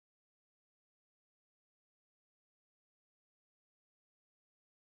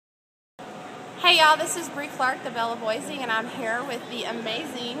Hey y'all, this is Bri Clark, the Belle of Boise, and I'm here with the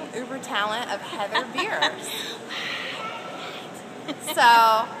amazing uber talent of Heather Beers.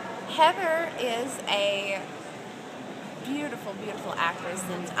 So, Heather is a beautiful, beautiful actress,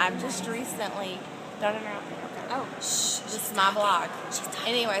 and I've just recently done it around. Oh, shh. This is my vlog.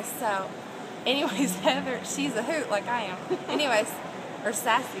 Anyways, Heather, she's a hoot like I am. Anyways, or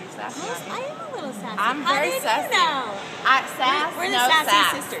sassy. Yes, I am a little sassy. I'm very sassy. Sass, we're the no sassy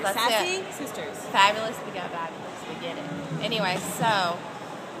sass. sisters. That's Sassy it. sisters. Fabulous, we got fabulous. We get it. Anyway, so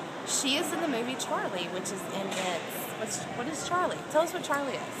she is in the movie Charly, which is in what is Charly? Tell us what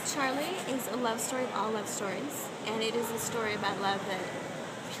Charly is. Charly is a love story of all love stories, and it is a story about love that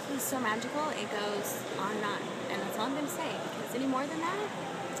is so magical. It goes on and on, and that's all I'm going to say. Because any more than that,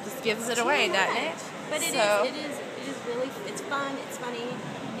 just gives it away, doesn't it? But it is really, it's fun, it's funny,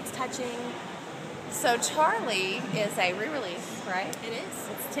 it's touching. So Charly is a re-release, right? It is.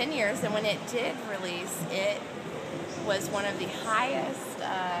 It's 10 years, and when it did release, it was one of the highest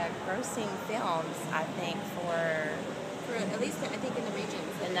grossing films, I think, for at least, I think, in the region.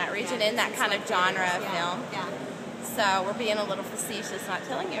 In that region, in that kind of genre of film. Yeah. So we're being a little facetious, not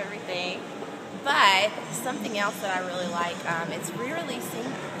telling you everything. But something else that I really like, it's re-releasing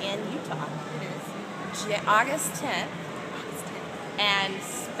in Utah. It is. August 10th. And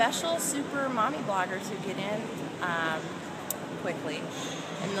special super mommy bloggers who get in quickly,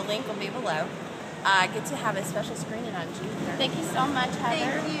 and the link will be below, get to have a special screening on June 3rd. Thank you so much,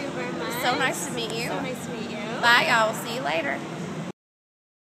 Heather. Thank you very much. So nice to meet you. So nice to meet you. Bye, y'all. We'll see you later.